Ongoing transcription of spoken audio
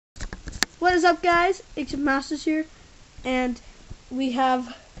What is up, guys? Ancient Masters here, and we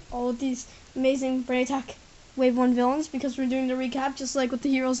have all of these amazing Brain Attack Wave 1 villains because we're doing the recap, just like with the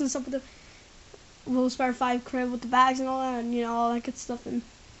heroes and stuff, with the Will Spire 5 crib with the bags and all that, and you know, all that good stuff. And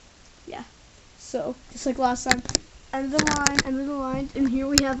yeah, so just like last time, end of the line, and here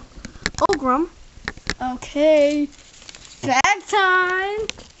we have Ogrum. Okay, bag time.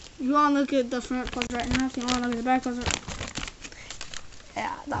 You want to look at the front clothes right now? If you want to look at the back clothes,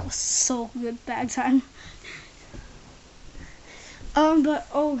 yeah, that was so good, bag time. But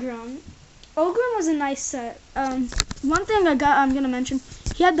Ogrum was a nice set. One thing I'm gonna mention,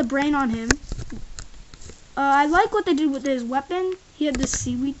 he had the brain on him. I like what they did with his weapon. He had this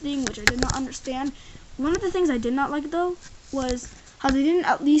seaweed thing, which I did not understand. One of the things I did not like, though, was how they didn't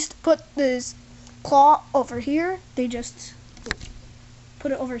at least put this claw over here. They just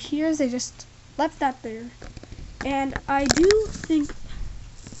put it over here. They just left that there. And I do think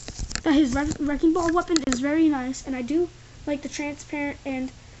that his wrecking ball weapon is very nice, and I do like the transparent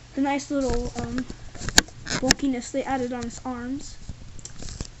and the nice little bulkiness they added on his arms.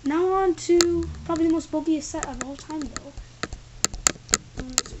 Now on to probably the most bulkiest set of all time, though.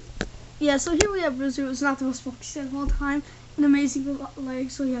 Yeah, so here we have Bruiser. It's not the most bulky set of all time. An amazing leg,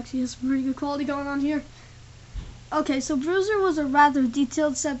 so he actually has some pretty good quality going on here. Okay, so Bruiser was a rather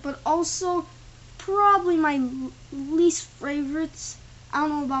detailed set, but also probably my least favorites. I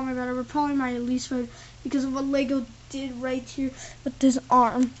don't know about my better, but probably my least favorite because of what Lego did right here with his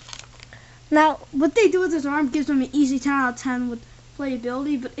arm. Now, what they do with his arm gives him an easy 10 out of 10 with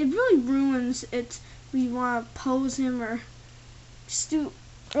playability, but it really ruins it when you want to pose him or just do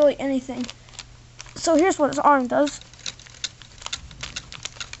really anything. So here's what his arm does.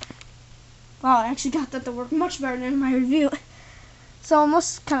 Wow, I actually got that to work much better than in my review. So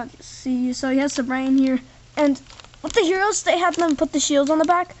let's kind of see. So he has the brain here, and with the heroes, they have them put the shields on the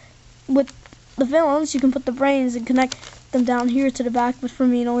back. With the villains, you can put the brains and connect them down here to the back, but for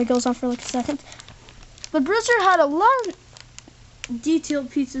me, it only goes on for like a second. But Bruiser had a lot of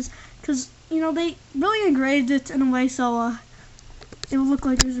detailed pieces, because, you know, they really engraved it in a way so it would look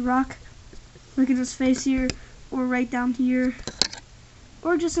like there's a rock. Look at his face here, or right down here,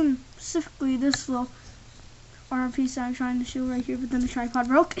 or just in specifically this little arm piece that I'm trying to show right here, but then the tripod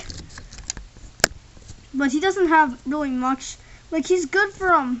broke. But he doesn't have really much. Like, he's good for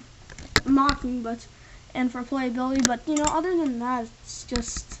mocking, and for playability, but you know, other than that, it's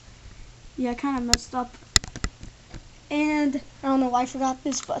just, yeah, kind of messed up. And I don't know why I forgot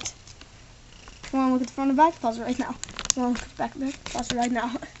this, but if you want to look at the front and back, pause it right now. If you want to look at the back and back, pause it right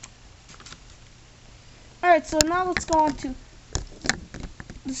now. Alright, so now let's go on to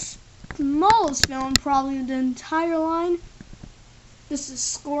the smallest villain probably in the entire line. This is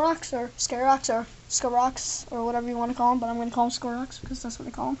Skorox or Skorox or whatever you want to call him, but I'm going to call him Skorox because that's what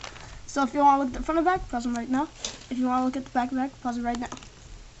I call him. So if you want to look at the front and back, pause him right now. If you want to look at the back and back, pause it right now.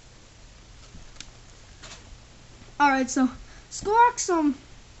 Alright, so Skorox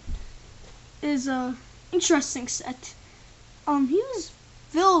is a interesting set. He was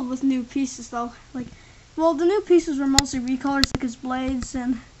filled with new pieces though. Well, the new pieces were mostly recolors, like his blades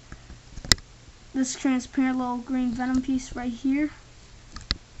and this transparent little green venom piece right here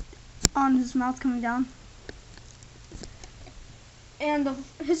on his mouth coming down. And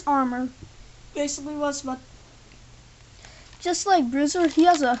his armor basically was, but just like Bruiser, he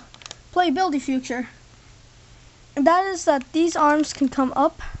has a playability feature. And that is that these arms can come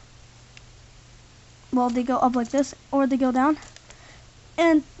up. Well, they go up like this, or they go down.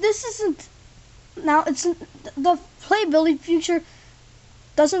 And this isn't, now it's, the playability feature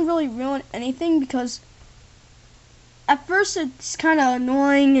doesn't really ruin anything because at first it's kind of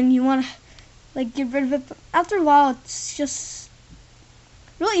annoying and you want to like get rid of it, but after a while it's just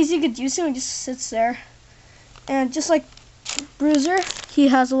really easy to get used to and just sits there. And just like Bruiser, he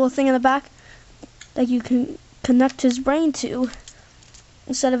has a little thing in the back that you can connect his brain to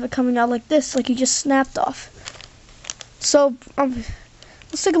instead of it coming out like this, like you just snapped off. So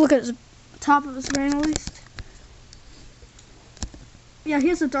let's take a look at the top of his brain at least. Yeah, he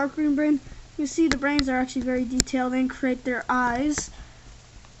has a dark green brain. You see the brains are actually very detailed and create their eyes.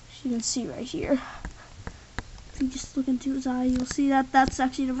 As you can see right here. If you just look into his eye, you'll see that that's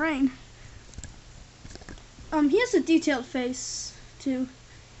actually the brain. He has a detailed face too.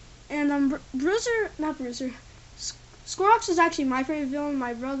 And Skorox is actually my favorite villain.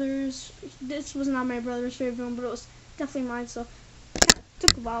 My brother's, this was not my brother's favorite villain, but it was definitely mine, so it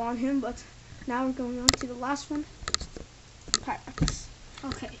took a while on him, but now we're going on to the last one. Pyrax.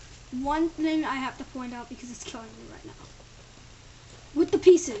 Okay, one thing I have to point out because it's killing me right now. With the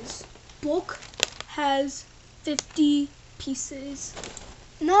pieces, Bulk has 50 pieces.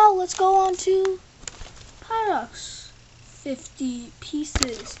 now let's go on to Pyrox. 50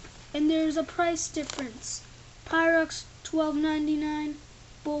 pieces. And there's a price difference. Pyrox $12.99,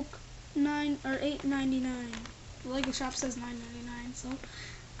 bulk $8.99. The Lego shop says $9.99, so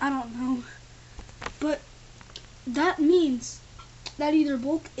I don't know. But that means that either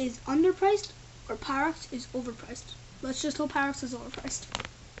bulk is underpriced or Pyrox is overpriced. Let's just hope Pyrox is overpriced.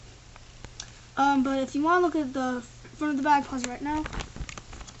 But if you want to look at the front of the bag, pause right now.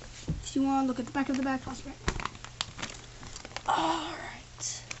 If you want to look at the back of the bag, pause right now.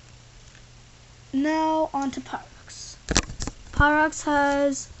 Alright. Now on to Pyrox. Pyrox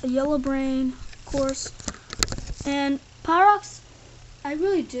has a yellow brain, of course. And Pyrox, I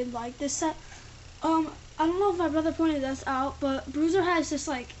really did like this set. I don't know if my brother pointed this out, but Bruiser has this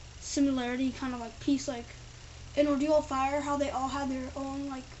like similarity kind of like piece, like in Ordeal Fire, how they all had their own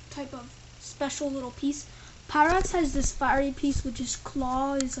like type of special little piece. Pyrox has this fiery piece, which is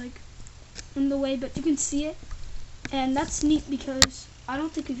claw is like in the way, but you can see it, and that's neat because I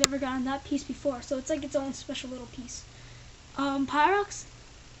don't think we've ever gotten that piece before, so it's like its own special little piece. Pyrox,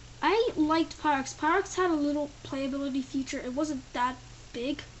 I liked Pyrox. Pyrox had a little playability feature. It wasn't that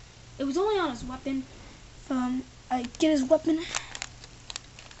big. It was only on his weapon. I get his weapon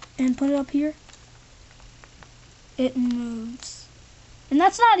and put it up here. It moves. And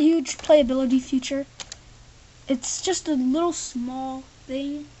that's not a huge playability feature. It's just a little small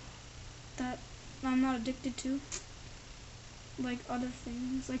thing that I'm not addicted to. Like other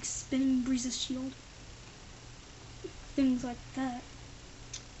things, like spinning Breeze's shield. Things like that.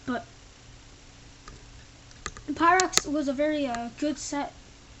 But Pyrox was a very good set.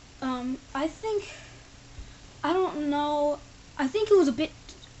 I don't know, I think it was a bit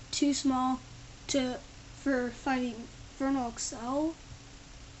too small for fighting Vernal Excel.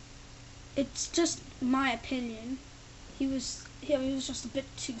 It's just my opinion. He was just a bit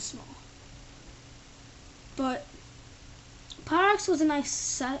too small. But Pyrox was a nice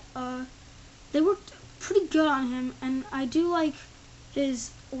set. They worked pretty good on him, and I do like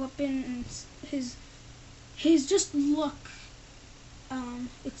his weapon and his just look.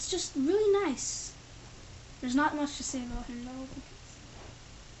 It's just really nice. There's not much to say about him though, because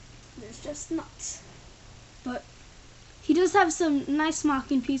there's just not. But he does have some nice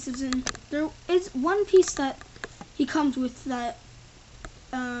mocking pieces, and there is one piece that he comes with that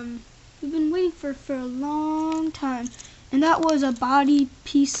we've been waiting for a long time, and that was a body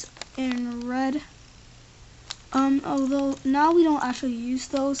piece in red. Although now we don't actually use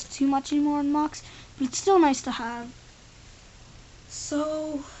those too much anymore in mocks, but it's still nice to have.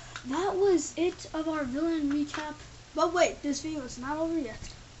 So that was it of our villain recap. But wait, this video is not over yet.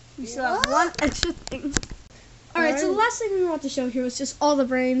 We still have one extra thing. Alright, so the last thing we want to show here was just all the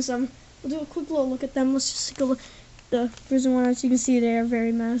brains. We'll do a quick little look at them. Let's just take a look at the Bruiser one. As you can see, they are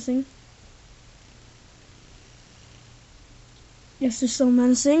very menacing. Yes, they're so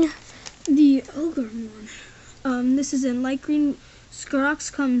menacing. The Ogre one. This is in light green.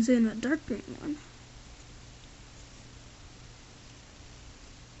 Scarox comes in a dark green one.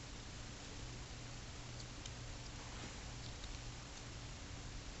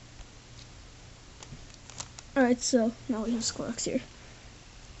 Alright, so now we have Scarox here.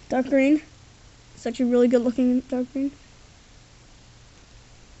 Dark green. It's actually really good looking dark green.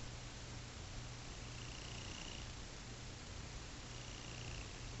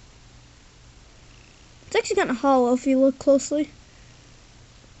 It's actually kind of hollow if you look closely.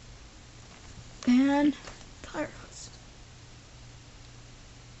 And Pyrox.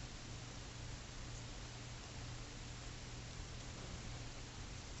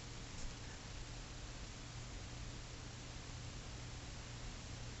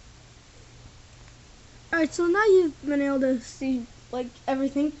 Alright, so now you've been able to see like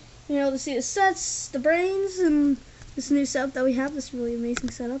everything. You've been able to see the sets, the brains, and this new setup that we have, this really amazing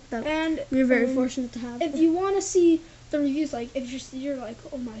setup that we're very fortunate to have. If you want to see the reviews, like if you're like,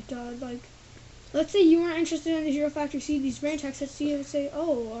 oh my god, like let's say you weren't interested in the Hero Factory, see these brain tech sets, see and say,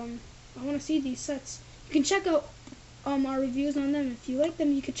 oh, I want to see these sets. You can check out our reviews on them. If you like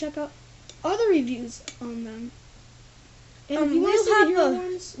them, you can check out other reviews on them. And if you want to see the Hero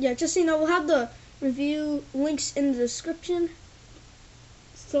ones, yeah, just so you know, we'll have the review links in the description.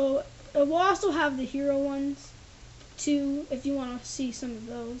 So we'll also have the Hero ones too, if you want to see some of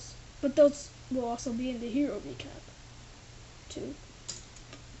those. But those will also be in the Hero recap too,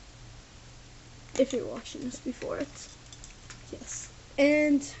 if you're watching this before it. Yes.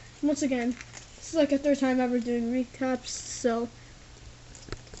 And once again, this is like our third time ever doing recaps, so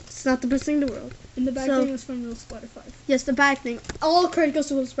it's not the best thing in the world. And the bag thing was from Little Spider 5. Yes, the bag thing. All credit goes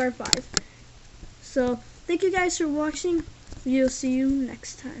to Little Spider 5. So thank you guys for watching. We'll see you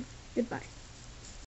next time. Goodbye.